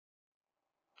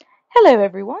Hello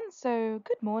everyone, so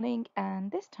good morning,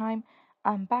 and this time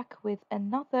I'm back with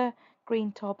another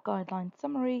Green Top Guideline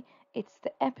summary. It's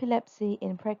the Epilepsy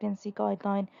in Pregnancy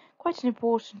Guideline, quite an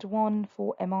important one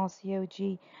for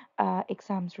MRCOG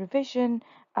exams revision.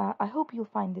 I hope you'll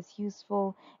find this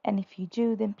useful, and if you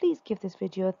do, then please give this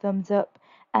video a thumbs up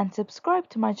and subscribe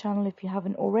to my channel if you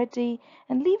haven't already,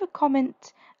 and leave a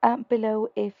comment below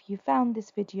if you found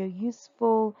this video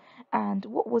useful and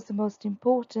what was the most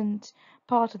important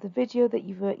part of the video that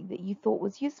you thought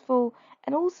was useful,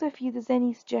 and also if there's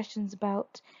any suggestions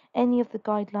about any of the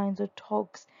guidelines or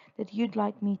talks that you'd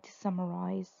like me to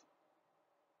summarize.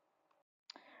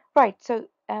 Right, so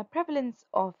prevalence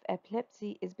of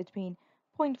epilepsy is between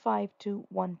 0.5 to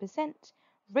 1%.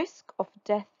 Risk of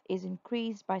death is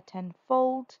increased by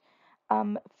tenfold.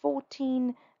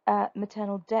 14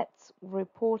 maternal deaths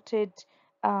reported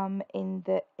in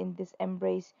this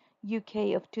Embrace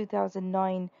UK of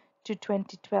 2009 to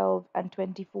 2012 and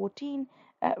 2014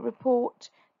 report.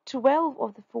 12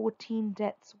 of the 14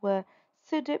 deaths were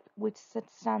SUDEP, which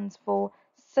stands for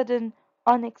sudden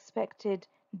unexpected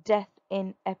death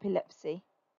in epilepsy.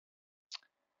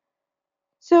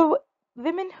 So,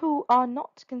 women who are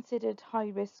not considered high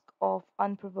risk of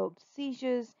unprovoked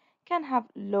seizures can have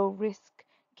low risk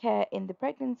care in the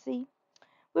pregnancy.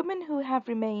 Women who have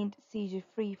remained seizure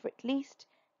free for at least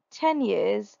 10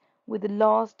 years, with the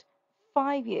last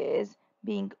 5 years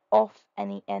being off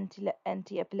any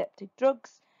anti-epileptic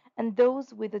drugs, and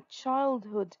those with a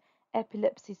childhood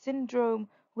epilepsy syndrome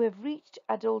who have reached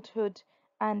adulthood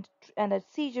and are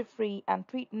seizure free and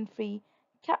treatment free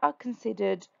are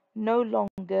considered no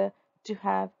longer to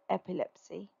have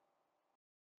epilepsy.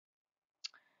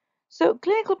 So,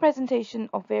 clinical presentation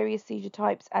of various seizure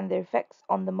types and their effects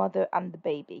on the mother and the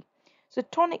baby. So,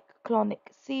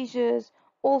 tonic-clonic seizures,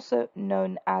 also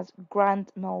known as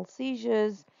grand mal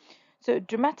seizures. So,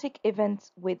 dramatic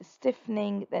events with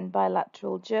stiffening, then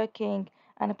bilateral jerking,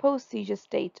 and a post-seizure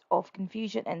state of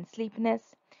confusion and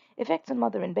sleepiness. Effects on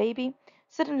mother and baby.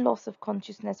 Sudden loss of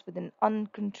consciousness with an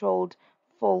uncontrolled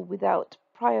fall without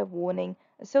prior warning,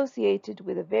 associated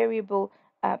with a variable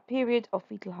period of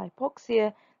fetal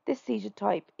hypoxia. This seizure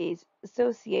type is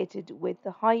associated with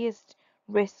the highest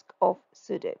risk of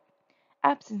SUDEP.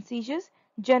 Absent seizures,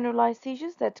 generalized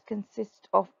seizures that consist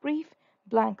of brief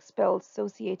blank spells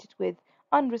associated with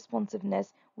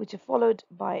unresponsiveness which are followed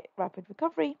by rapid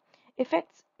recovery.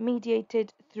 Effects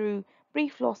mediated through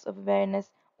brief loss of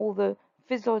awareness, although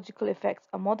physiological effects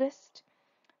are modest.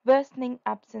 Worsening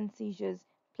absent seizures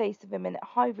place the women at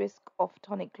high risk of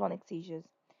tonic-clonic seizures.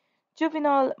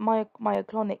 Juvenile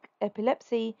myoclonic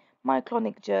epilepsy.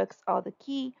 Myoclonic jerks are the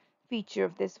key feature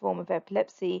of this form of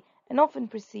epilepsy and often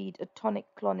precede a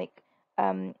tonic-clonic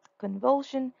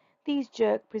convulsion. These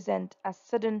jerks present as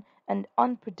sudden and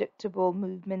unpredictable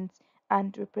movements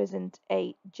and represent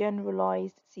a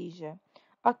generalized seizure.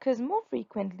 Occurs more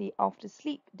frequently after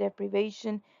sleep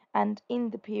deprivation and in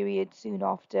the period soon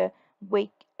after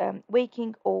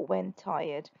waking or when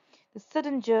tired. The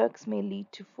sudden jerks may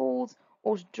lead to falls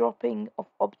or dropping of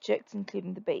objects,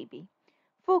 including the baby.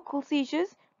 Focal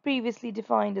seizures, previously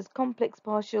defined as complex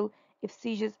partial if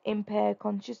seizures impair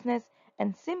consciousness,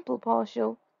 and simple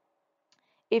partial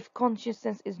if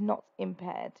consciousness is not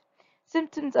impaired.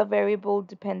 Symptoms are variable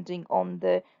depending on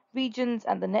the regions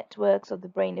and the networks of the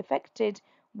brain affected.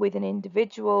 With an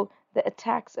individual, the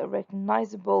attacks are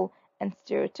recognizable and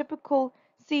stereotypical.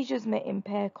 Seizures may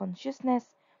impair consciousness.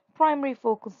 Primary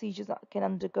focal seizures can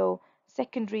undergo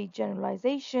secondary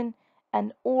generalization,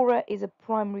 and aura is a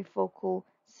primary focal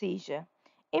seizure.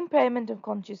 Impairment of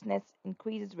consciousness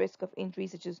increases risk of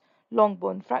injuries such as long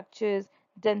bone fractures,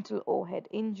 dental or head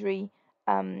injury,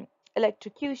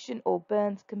 electrocution or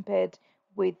burns compared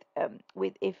with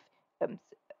if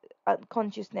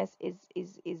consciousness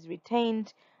is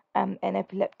retained, an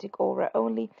epileptic aura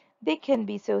only. They can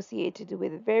be associated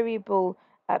with a variable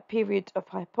period of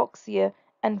hypoxia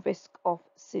and risk of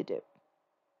SUDEP.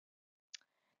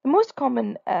 The most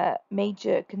common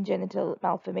major congenital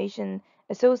malformation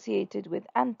associated with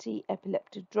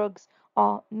anti-epileptic drugs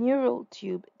are neural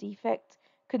tube defects,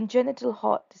 congenital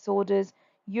heart disorders,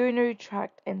 urinary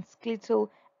tract and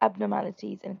skeletal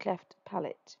abnormalities, and cleft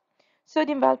palate.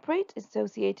 Sodium valproate is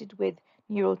associated with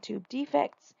neural tube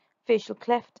defects, facial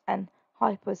cleft and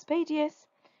hypospadias.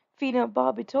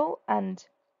 Phenobarbital and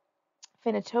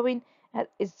phenytoin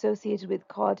is associated with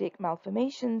cardiac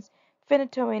malformations.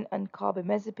 Phenytoin and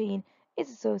carbamazepine is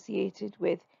associated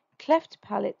with cleft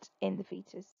palate in the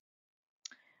fetus.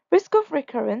 Risk of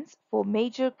recurrence for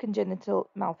major congenital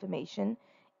malformation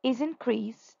is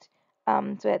increased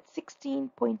at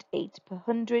 16.8 per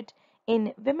 100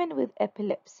 in women with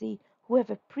epilepsy who have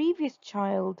a previous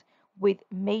child with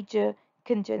major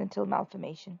congenital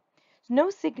malformation. No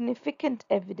significant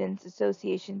evidence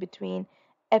association between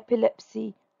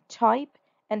epilepsy type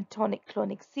and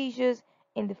tonic-clonic seizures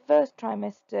in the first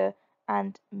trimester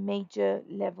and major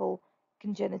level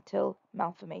congenital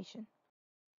malformation.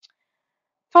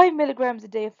 5 milligrams a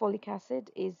day of folic acid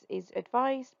is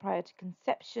advised prior to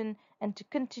conception and to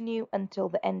continue until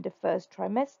the end of first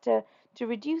trimester to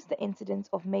reduce the incidence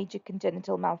of major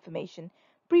congenital malformation.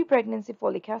 Pre-pregnancy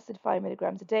folic acid 5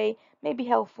 milligrams a day may be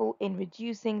helpful in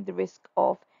reducing the risk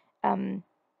of um,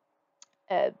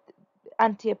 uh,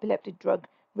 anti-epileptic drug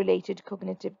related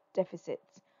cognitive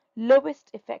deficits.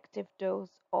 Lowest effective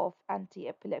dose of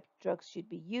anti-epileptic drugs should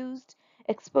be used.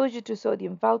 Exposure to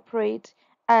sodium valproate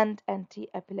and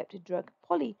anti-epileptic drug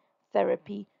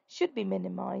polytherapy should be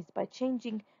minimized by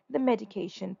changing the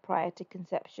medication prior to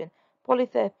conception.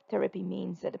 Polytherapy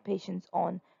means that the patient's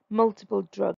on multiple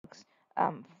drugs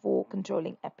for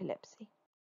controlling epilepsy.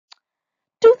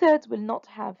 Two-thirds will not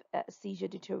have seizure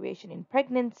deterioration in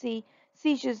pregnancy.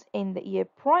 Seizures in the year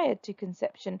prior to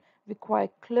conception require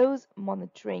close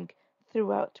monitoring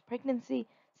throughout pregnancy.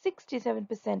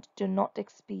 67% do not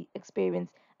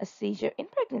experience a seizure in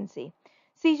pregnancy.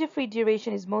 Seizure-free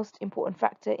duration is most important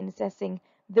factor in assessing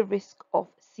the risk of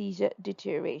seizure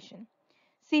deterioration.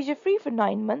 Seizure-free for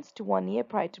 9 months to 1 year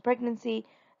prior to pregnancy,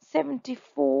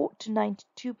 74 to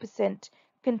 92%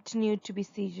 continue to be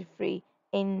seizure-free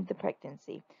in the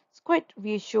pregnancy. It's quite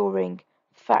reassuring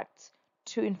facts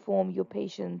to inform your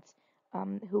patients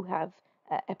who have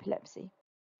epilepsy.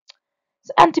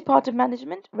 So antepartum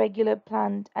management, regular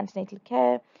planned antenatal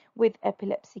care with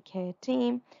epilepsy care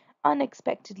team.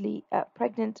 Unexpectedly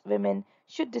pregnant women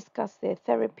should discuss their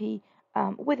therapy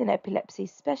with an epilepsy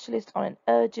specialist on an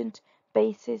urgent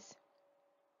basis.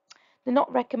 They're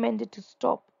not recommended to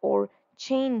stop or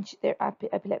change their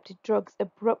epileptic drugs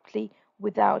abruptly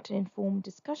without an informed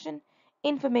discussion.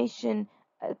 Information,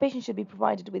 the patient should be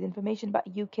provided with information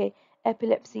about UK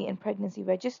Epilepsy and Pregnancy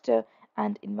Register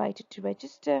and invited to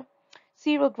register.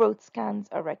 Serial growth scans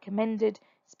are recommended,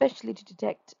 especially to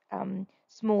detect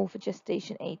small for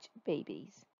gestation age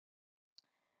babies.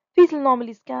 Fetal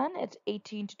anomaly scan at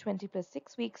 18 to 20 plus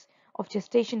 6 weeks of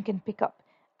gestation can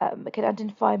can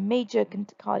identify major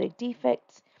cardiac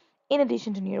defects in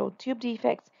addition to neural tube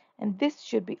defects, and this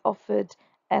should be offered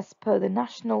as per the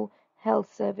National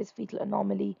Health Service Fetal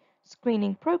Anomaly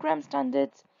Screening Program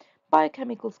standards.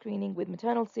 Biochemical screening with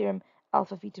maternal serum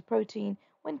alpha fetoprotein,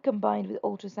 when combined with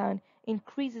ultrasound,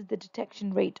 increases the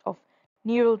detection rate of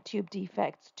neural tube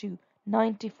defects to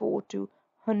 94 to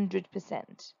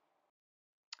 100%.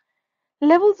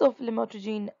 Levels of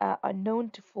lamotrigine are known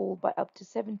to fall by up to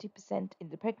 70% in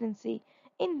the pregnancy.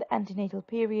 In the antenatal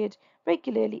period,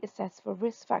 regularly assess for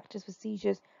risk factors for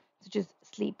seizures such as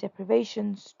sleep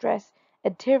deprivation, stress,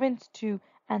 adherence to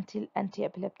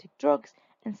anti-epileptic drugs,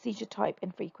 and seizure type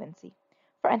and frequency.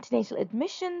 For antenatal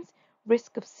admissions,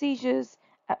 risk of seizures,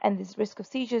 and this risk of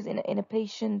seizures in a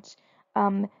patient,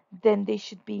 then they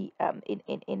should be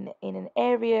in an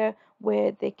area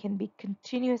where there can be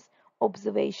continuous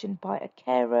observation by a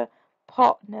carer,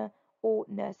 partner, or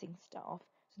nursing staff.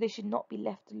 So they should not be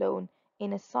left alone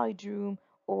in a side room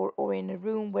or in a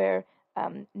room where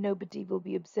nobody will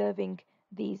be observing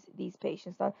these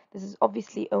patients. Now, this is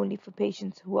obviously only for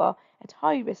patients who are at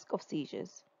high risk of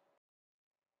seizures.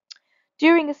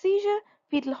 During a seizure,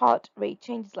 fetal heart rate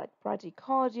changes like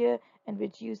bradycardia and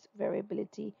reduced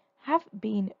variability have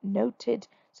been noted.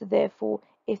 So therefore,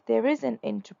 if there is an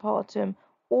intrapartum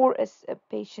or a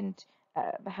patient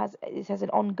has an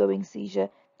ongoing seizure,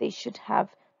 they should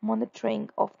have monitoring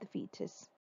of the fetus.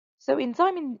 So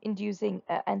enzyme-inducing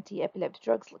anti-epileptic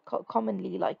drugs,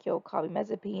 commonly like your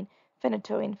carbamazepine,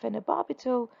 phenytoin,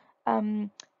 phenobarbital,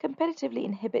 competitively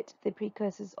inhibit the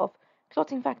precursors of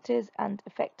clotting factors and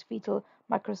affect fetal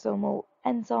microsomal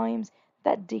enzymes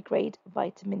that degrade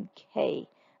vitamin K,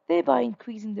 thereby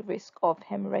increasing the risk of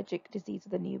hemorrhagic disease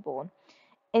of the newborn.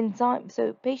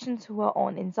 So patients who are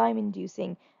on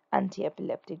enzyme-inducing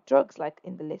anti-epileptic drugs, like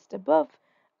in the list above,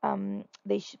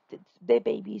 their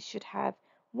babies should have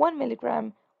 1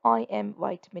 milligram IM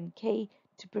vitamin K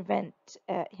to prevent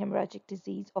hemorrhagic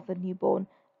disease of the newborn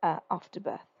after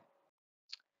birth.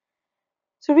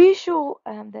 So reassure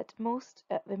that most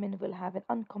women will have an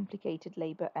uncomplicated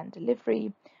labor and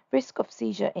delivery. Risk of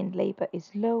seizure in labor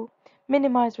is low.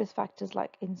 Minimize risk factors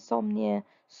like insomnia,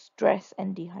 stress,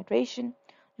 and dehydration.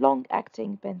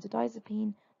 Long-acting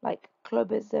benzodiazepine like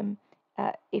clobazam,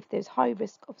 if there's high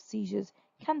risk of seizures,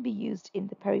 can be used in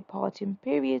the peripartum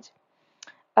period.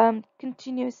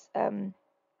 Continuous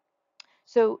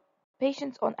So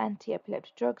patients on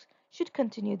anti-epileptic drugs should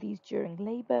continue these during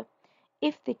labor.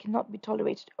 If they cannot be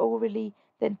tolerated orally,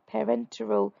 then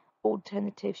parenteral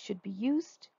alternatives should be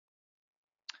used.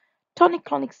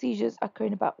 Tonic-clonic seizures occur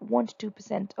in about 1 to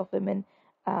 2% of women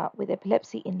with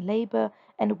epilepsy in labor,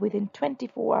 and within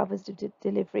 24 hours of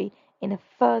delivery in a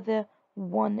further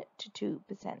 1 to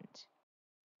 2%.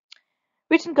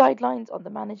 Written guidelines on the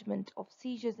management of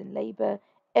seizures in labor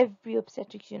every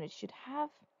obstetrics unit should have.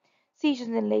 Seizures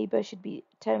in labor should be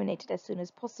terminated as soon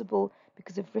as possible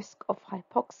because of risk of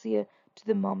hypoxia to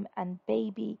the mom and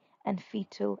baby and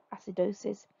fetal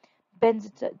acidosis.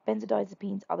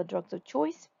 Benzodiazepines are the drugs of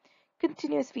choice.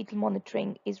 Continuous fetal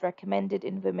monitoring is recommended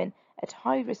in women at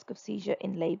high risk of seizure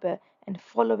in labor and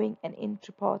following an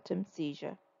intrapartum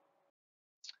seizure.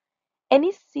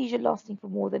 Any seizure lasting for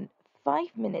more than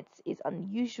 5 minutes is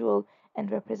unusual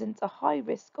and represents a high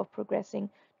risk of progressing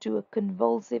to a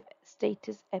convulsive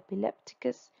status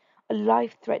epilepticus, a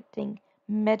life-threatening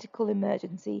medical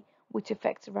emergency which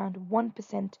affects around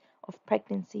 1% of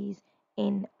pregnancies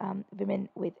in women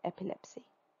with epilepsy.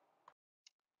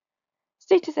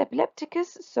 Status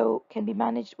epilepticus can be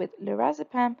managed with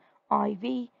lorazepam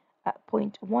IV at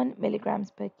 0.1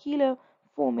 milligrams per kilo,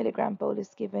 4 milligram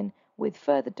bolus given with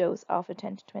further dose after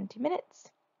 10 to 20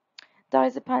 minutes.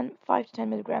 Diazepam 5 to 10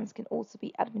 milligrams can also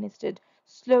be administered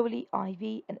slowly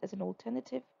IV and as an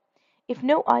alternative. If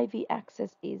no IV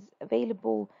access is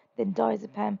available, then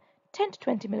diazepam 10 to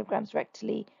 20 milligrams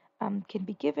rectally can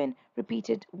be given,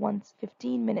 repeated once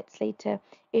 15 minutes later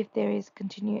if there is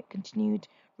continued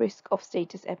risk of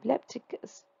status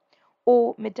epilepticus,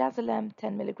 or midazolam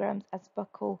 10 milligrams as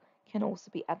buccal can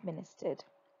also be administered.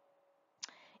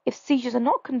 If seizures are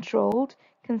not controlled,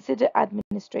 consider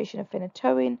administration of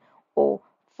phenytoin or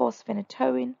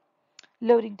fosphenytoin.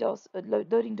 Loading dose of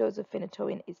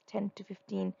phenytoin is 10 to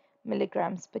 15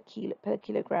 milligrams per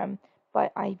kilogram by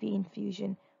IV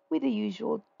infusion, with the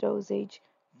usual dosage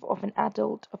of an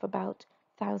adult of about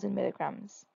 1,000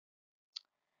 milligrams.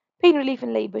 Pain relief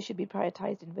in labor should be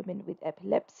prioritized in women with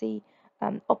epilepsy.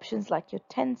 Options like your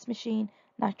TENS machine,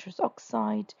 nitrous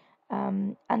oxide,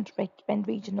 and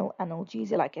regional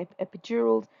analgesia like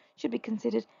epidurals should be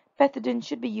considered. Pethidine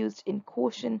should be used in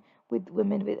caution with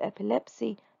women with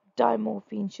epilepsy.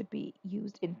 Diamorphine should be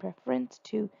used in preference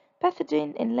to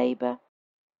pethidine in labor.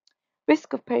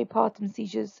 Risk of peripartum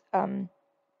seizures.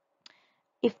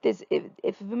 If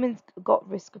a woman's got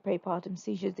risk of peripartum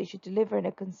seizures, they should deliver in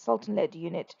a consultant-led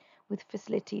unit with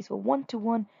facilities for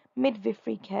one-to-one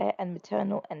midwifery care and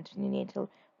maternal and neonatal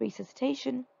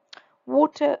resuscitation.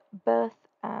 Water, birth,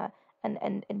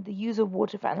 and the use of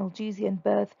water for analgesia and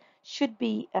birth should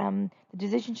be the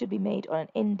decision should be made on an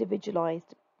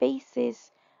individualized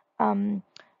basis.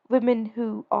 Women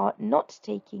who are not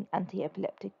taking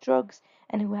anti-epileptic drugs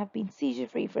and who have been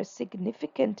seizure-free for a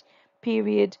significant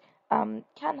period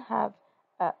can have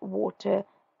water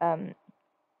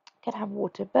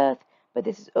birth, but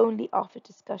this is only after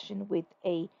discussion with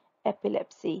a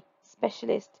epilepsy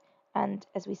specialist. And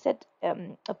as we said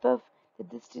above, that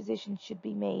this decision should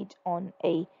be made on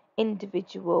a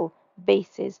individual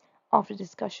basis after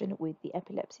discussion with the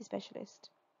epilepsy specialist.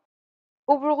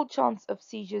 Overall chance of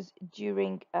seizures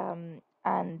during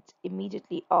and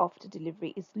immediately after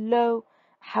delivery is low.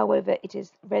 However, it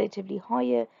is relatively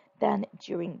higher than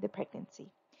during the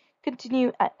pregnancy.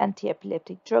 Continue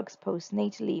anti-epileptic drugs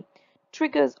postnatally.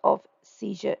 Triggers of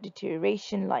seizure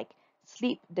deterioration like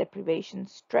sleep deprivation,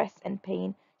 stress, and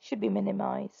pain should be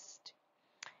minimized.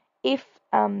 If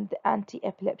the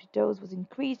anti-epileptic dose was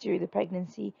increased during the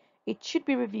pregnancy, it should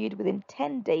be reviewed within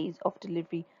 10 days of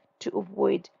delivery to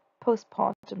avoid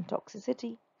postpartum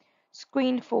toxicity.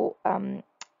 Screen for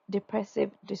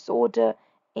depressive disorder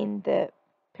in the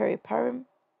peripartum.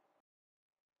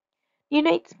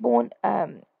 Neonates born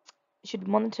should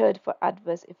be monitored for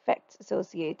adverse effects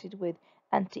associated with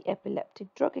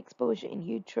anti-epileptic drug exposure in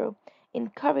utero.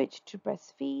 Encouraged to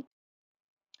breastfeed.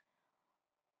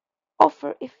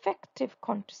 Offer effective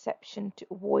contraception to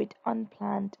avoid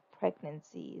unplanned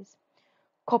pregnancies.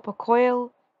 Copper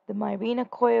coil, the Mirena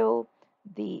coil,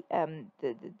 the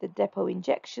depot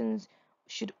injections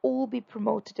should all be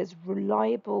promoted as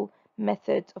reliable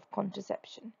methods of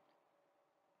contraception.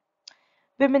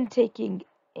 Women taking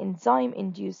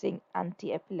enzyme-inducing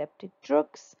anti-epileptic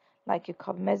drugs like your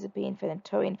carbamazepine,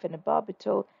 phenytoin,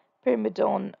 phenobarbital,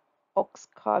 pyrimidone,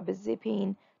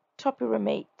 oxcarbazepine,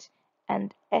 topiramate,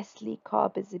 and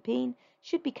eslicarbazepine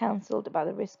should be counseled about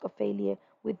the risk of failure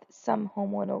with some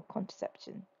hormonal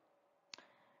contraception.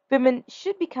 Women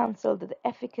should be counseled that the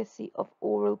efficacy of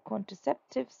oral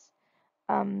contraceptives,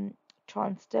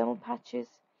 transdermal patches,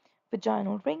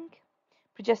 vaginal ring,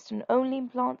 progesterone-only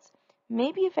implants,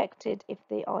 may be affected if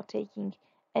they are taking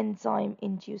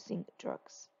enzyme-inducing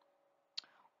drugs.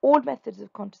 All methods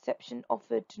of contraception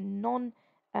offered to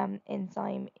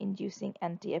non-enzyme-inducing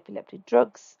anti-epileptic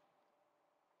drugs.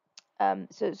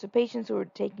 So patients who are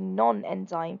taking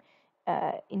non-enzyme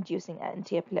inducing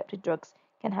anti-epileptic drugs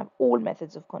can have all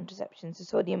methods of contraception.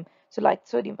 Like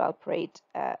sodium valproate,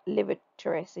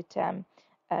 levetiracetam,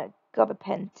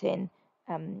 gabapentin,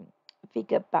 um,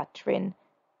 vigabatrin,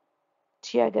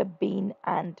 tiagabine,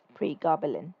 and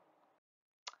pregabalin.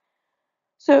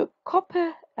 So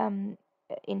copper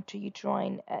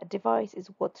intrauterine device is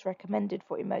what's recommended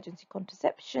for emergency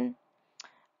contraception.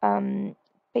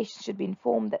 Patients should be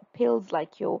informed that pills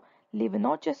like your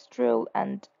levonorgestrel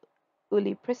and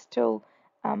ulipristal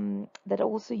that are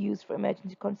also used for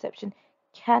emergency conception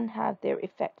can have their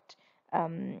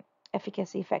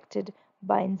efficacy affected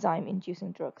by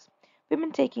enzyme-inducing drugs.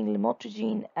 Women taking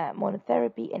lamotrigine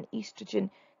monotherapy and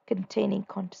estrogen-containing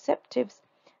contraceptives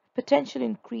potential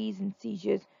increase in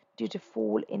seizures due to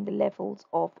fall in the levels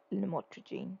of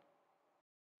lamotrigine.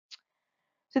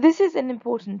 So this is an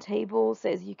important table. So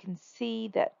as you can see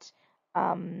that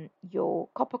your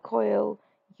copper coil,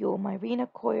 your Mirena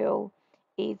coil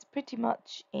is pretty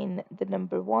much in the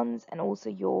number ones, and also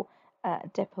your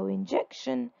depot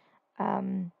injection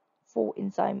for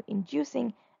enzyme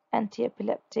inducing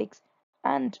anti-epileptics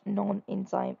and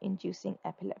non-enzyme inducing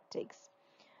epileptics.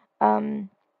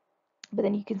 But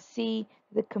then you can see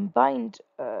the combined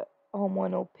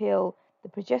hormonal pill, the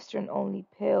progesterone-only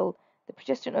pill, the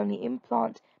progesterone-only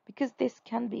implant, because this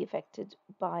can be affected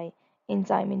by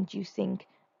enzyme-inducing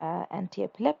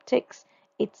anti-epileptics.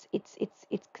 It's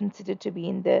considered to be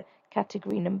in the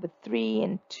category number 3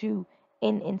 and 2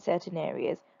 in certain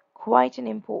areas. Quite an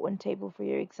important table for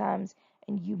your exams,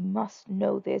 and you must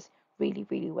know this really,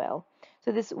 really well.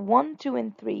 So this 1, 2,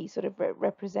 and 3 sort of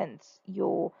represents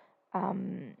your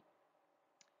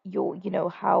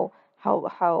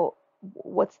how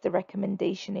what's the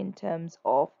recommendation in terms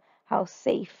of how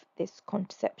safe this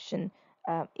contraception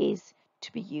is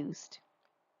to be used.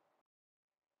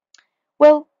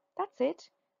 Well, that's it.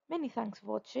 Many thanks for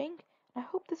watching. I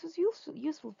hope this was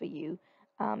useful for you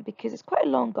because it's quite a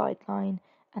long guideline,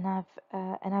 and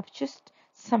I've just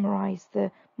summarized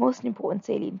the most important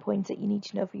salient points that you need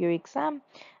to know for your exam.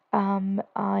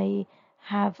 I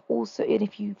have also, and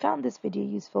if you found this video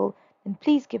useful, then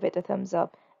please give it a thumbs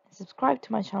up and subscribe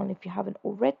to my channel if you haven't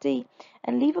already,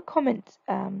 and leave a comment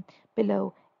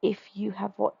below if you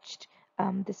have watched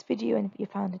this video and if you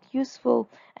found it useful,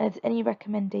 and if there's any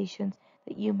recommendations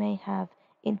that you may have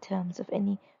in terms of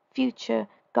any future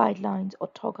guidelines or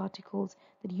TOG articles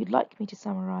that you'd like me to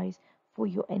summarize for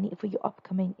your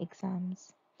upcoming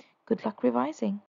exams. Good luck revising.